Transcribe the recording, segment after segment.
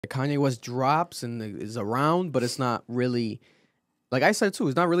Kanye West drops and is around, but it's not really. Like I said too,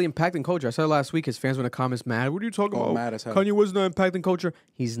 it's not really impacting culture. I said last week, his fans were in the comments mad. What are you talking Oh, about? mad as hell. Kanye West not impacting culture.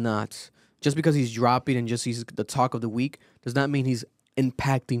 He's not. Just because he's dropping and just he's the talk of the week does not mean he's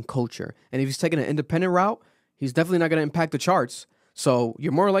impacting culture. And if he's taking an independent route, he's definitely not going to impact the charts. So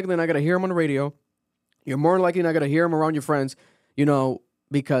you're more likely not going to hear him on the radio. You're more likely not going to hear him around your friends,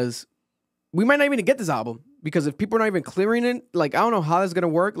 because we might not even get this album. Because if people are not even clearing it, like, I don't know how that's going to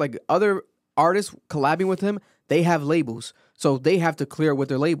work. Like, other artists collabing with him, they have labels. So they have to clear with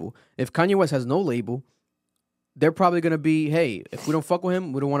their label. If Kanye West has no label, they're probably going to be, hey, if we don't fuck with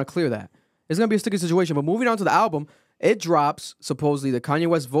him, we don't want to clear that. It's going to be a sticky situation. But moving on to the album, it drops, supposedly, the Kanye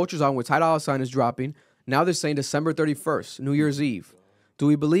West Vultures album with Ty Dolla $ign is dropping. Now they're saying December 31st, New Year's Eve. Do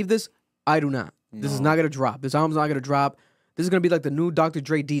we believe this? I do not. No. This is not going to drop. This album's not going to drop. This is going to be like the new Dr.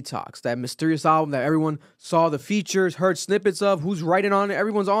 Dre Detox, that mysterious album that everyone saw the features, heard snippets of, who's writing on it,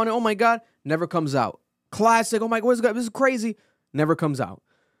 everyone's on it. Oh my God, never comes out. Classic. Oh my God, this is crazy. Never comes out.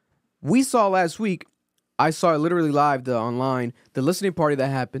 We saw last week, I saw it literally live online, the listening party that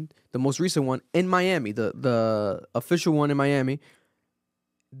happened, the most recent one in Miami, the official one in Miami.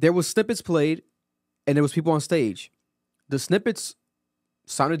 There was snippets played and there was people on stage. The snippets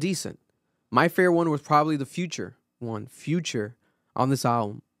sounded decent. My favorite one was probably the Future one. Future on this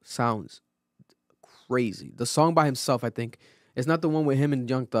album sounds crazy. The song by himself, I think. It's not the one with him and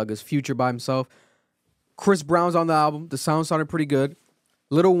Young Thug. It's Future by himself. Chris Brown's on the album. The sound sounded pretty good.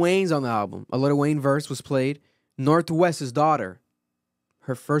 Lil Wayne's on the album. A Lil Wayne verse was played. Northwest's daughter.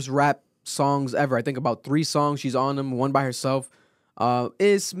 Her first rap songs ever. I think about 3 songs. She's on them. One by herself.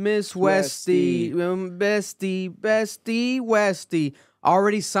 It's Miss Westy. Bestie Westy.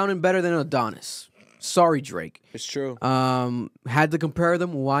 Already sounding better than Adonis. Sorry, Drake. It's true. Had to compare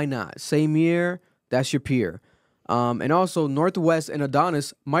them. Why not? Same year. That's your peer. And also, Northwest and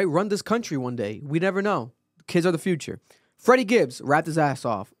Adonis might run this country one day. We never know. Kids are the future. Freddie Gibbs rapped his ass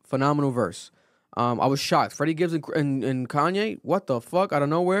off. Phenomenal verse. I was shocked. Freddie Gibbs and Kanye, what the fuck? Out of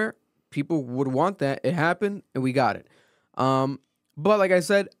nowhere. People would want that. It happened, and we got it. But like I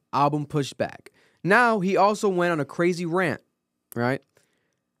said, album pushed back. Now, he also went on a crazy rant, right?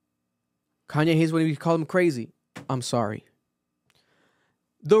 Kanye hates when we call him crazy. I'm sorry.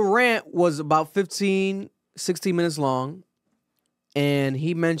 The rant was about 15, 16 minutes long, and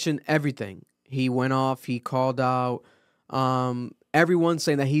he mentioned everything. He went off. He called out everyone,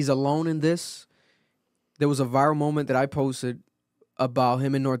 saying that he's alone in this. There was a viral moment that I posted about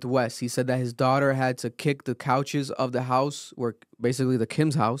him in Northwest. He said that his daughter had to kick the couches of the house, where basically the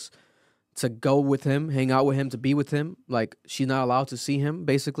Kim's house, to go with him, hang out with him, to be with him. Like, she's not allowed to see him,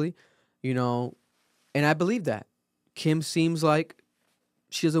 basically. And I believe that. Kim seems like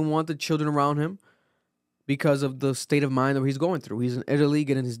she doesn't want the children around him because of the state of mind that he's going through. He's in Italy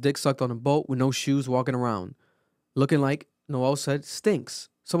getting his dick sucked on a boat with no shoes, walking around. Looking like, Noel said, stinks.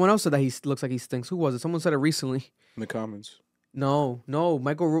 Someone else said that he looks like he stinks. Who was it? Someone said it recently. In the comments. No.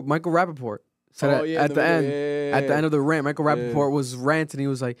 Michael Rappaport said at the end of the rant, Michael Rappaport was ranting. He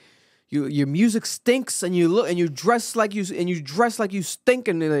was like, Your music stinks, and you dress like you stink,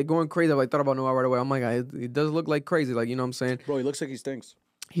 and they're like going crazy. I thought about Noel right away. I'm like, it does look like crazy, like, you know what I'm saying? Bro, he looks like he stinks.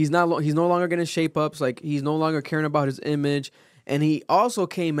 He's no longer getting shape ups. Like, he's no longer caring about his image, and he also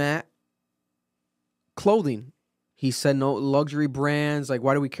came at clothing. He said no luxury brands. Like,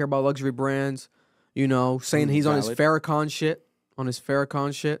 why do we care about luxury brands? Saying he's on his Farrakhan shit.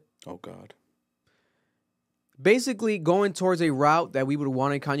 Oh God. Basically going towards a route that we would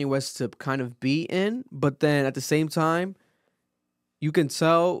want Kanye West to kind of be in, but then at the same time, you can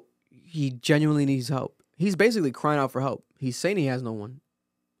tell he genuinely needs help. He's basically crying out for help. He's saying he has no one.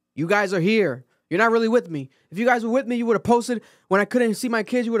 You guys are here. You're not really with me. If you guys were with me, you would have posted. When I couldn't see my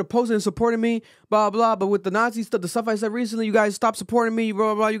kids, you would have posted and supported me, blah, blah. But with the Nazi stuff, the stuff I said recently, you guys stopped supporting me, blah,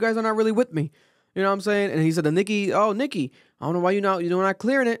 blah, blah. You guys are not really with me. You know what I'm saying? And he said to Nikki, I don't know why you're not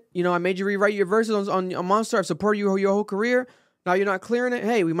clearing it. I made you rewrite your verses on Monster. I've supported you your whole career. Now you're not clearing it.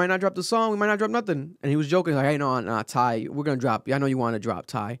 Hey, we might not drop the song. We might not drop nothing. And he was joking, like, hey, no, Ty, we're going to drop. I know you want to drop,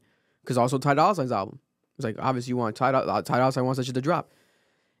 Ty. Because also Ty Dolla $ign's album. It's like, obviously you want Ty Dolla $ign wants that shit to drop.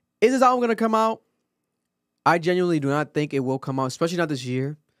 Is this album going to come out? I genuinely do not think it will come out, especially not this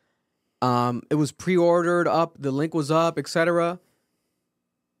year. It was pre-ordered up. The link was up, etc.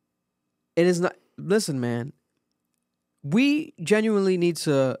 It is not. Listen, man. We genuinely need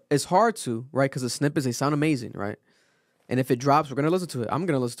to. It's hard to, right? Because the snippets, they sound amazing, right? And if it drops, we're going to listen to it. I'm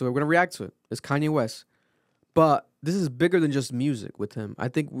going to listen to it. We're going to react to it. It's Kanye West. But this is bigger than just music with him. I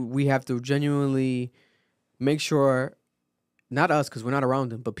think we have to genuinely make sure, not us because we're not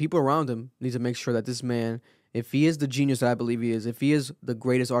around him, but people around him need to make sure that this man if he is the genius that I believe he is, if he is the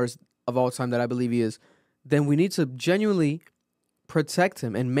greatest artist of all time that I believe he is, then we need to genuinely protect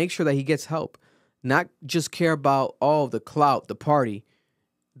him and make sure that he gets help. Not just care about all the clout, the party,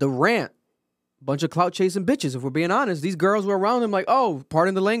 the rant. Bunch of clout chasing bitches. If we're being honest, these girls were around him like, oh,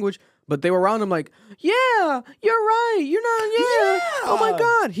 pardon the language, but they were around him like, yeah, you're right. You're not, yeah. Oh my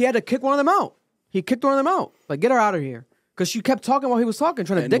God. He had to kick one of them out. He kicked one of them out. Like, get her out of here. Because she kept talking while he was talking,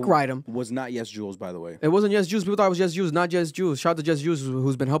 trying to dick ride him. Was not Yes Jules, by the way. It wasn't Yes Jules. People thought it was Yes Jules, not Yes Jules. Shout out to Yes Jules,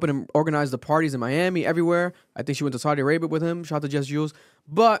 who's been helping him organize the parties in Miami, everywhere. I think she went to Saudi Arabia with him. Shout out to Yes Jules.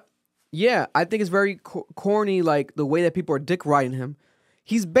 But yeah, I think it's very corny, like the way that people are dick riding him.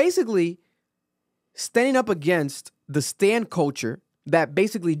 He's basically standing up against the stan culture that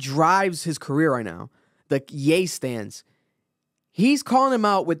basically drives his career right now. The Ye stands. He's calling him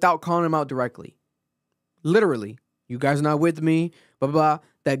out without calling him out directly. Literally. You guys are not with me, blah, blah, blah.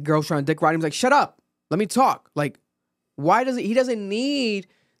 That girl's trying to dick ride him. He's like, shut up. Let me talk. Like, why does he doesn't need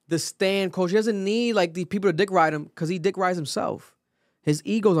the stan culture. He doesn't need like the people to dick ride him because he dick rides himself. His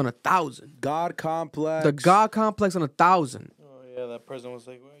ego's on 1,000. God complex. The God complex on 1,000. Oh, yeah, that person was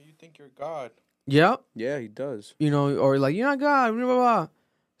like, well, you think you're God. Yep. Yeah, he does. You know, or like, you're not God, blah, blah, blah.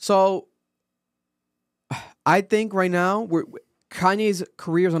 So, I think right now, Kanye's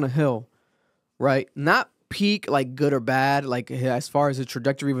career's on a hill, right? Not peak, like good or bad, like as far as the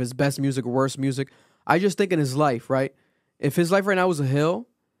trajectory of his best music or worst music. I just think in his life, right? If his life right now was a hill,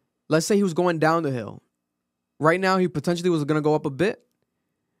 let's say he was going down the hill. Right now, he potentially was going to go up a bit.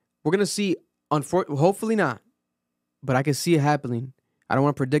 We're going to see, hopefully not, but I can see it happening. I don't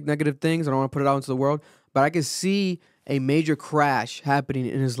want to predict negative things. I don't want to put it out into the world, but I can see a major crash happening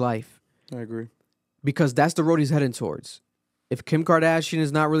in his life. I agree. Because that's the road he's heading towards. If Kim Kardashian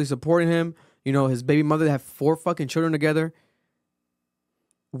is not really supporting him, you know, his baby mother, they have 4 fucking children together,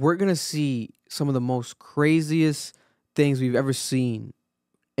 we're going to see some of the most craziest things we've ever seen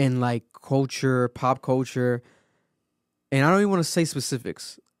in like culture, pop culture. And I don't even want to say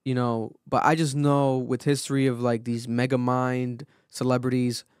specifics, you know, but I just know with history of like these mega mind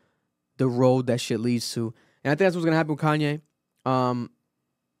celebrities, the road that shit leads to. And I think that's what's going to happen with Kanye.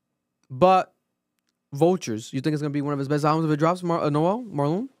 But Vultures, you think it's going to be one of his best albums if it drops,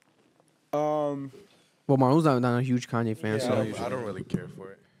 Marlon? Well, Marlon's not a huge Kanye fan, Yeah, so I don't really care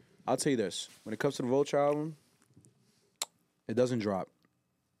for it. I'll tell you this. When it comes to the Vulture album, it doesn't drop.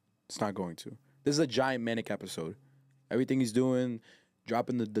 It's not going to. This is a giant manic episode. Everything he's doing,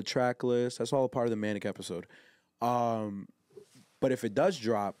 dropping the track list, that's all a part of the manic episode. But if it does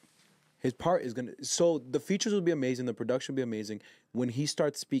drop, his part is going to... So the features will be amazing. The production will be amazing. When he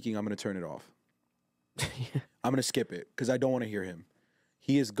starts speaking, I'm going to turn it off. I'm going to skip it because I don't want to hear him.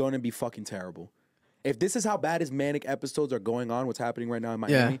 He is going to be fucking terrible. If this is how bad his manic episodes are going on, what's happening right now in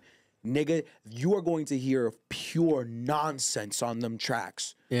Miami, nigga, you are going to hear pure nonsense on them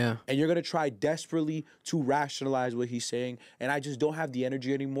tracks. yeah. And you're going to try desperately to rationalize what he's saying. And I just don't have the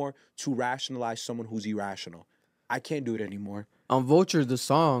energy anymore to rationalize someone who's irrational. I can't do it anymore. On Vulture, the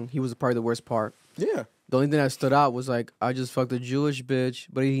song, he was probably the worst part. Yeah. The only thing that stood out was like, I just fucked a Jewish bitch.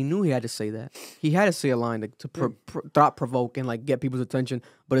 But he knew he had to say that. He had to say a line to thought provoke and like get people's attention.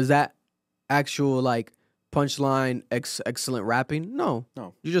 But is that actual like punchline excellent rapping? No.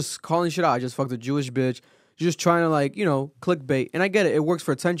 You're just calling shit out. I just fucked a Jewish bitch. You're just trying to like, you know, clickbait. And I get it. It works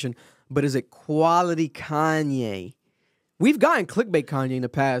for attention. But is it quality Kanye? We've gotten clickbait Kanye in the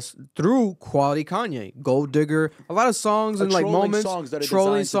past through quality Kanye. Gold Digger. A lot of songs and like moments.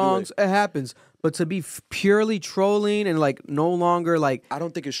 Trolling songs. It happens. But to be purely trolling and like no longer like... I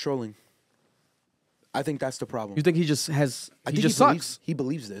don't think it's trolling. I think that's the problem. You think he just has... I think he sucks? He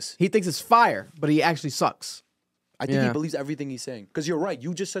believes this. He thinks it's fire, but he actually sucks. I think he believes everything he's saying. Because you're right.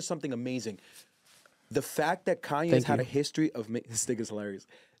 You just said something amazing. The fact that Kanye has had a history of... This thing is hilarious.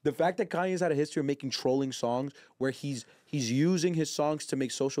 The fact that Kanye has had a history of making trolling songs where he's using his songs to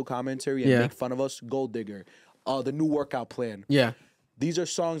make social commentary and make fun of us. Gold Digger. The New Workout Plan. Yeah. These are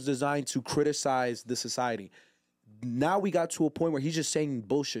songs designed to criticize the society. Now we got to a point where he's just saying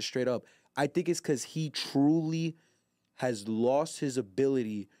bullshit straight up. I think it's because he truly has lost his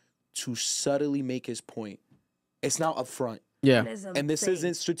ability to subtly make his point. It's now upfront. Yeah. And this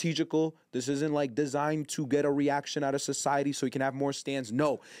isn't strategical. This isn't like designed to get a reaction out of society so he can have more stands.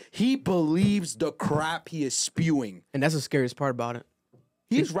 No. He believes the crap he is spewing. And that's the scariest part about it.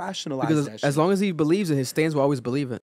 He's rationalized that shit. As long as he believes it, his stands will always believe it.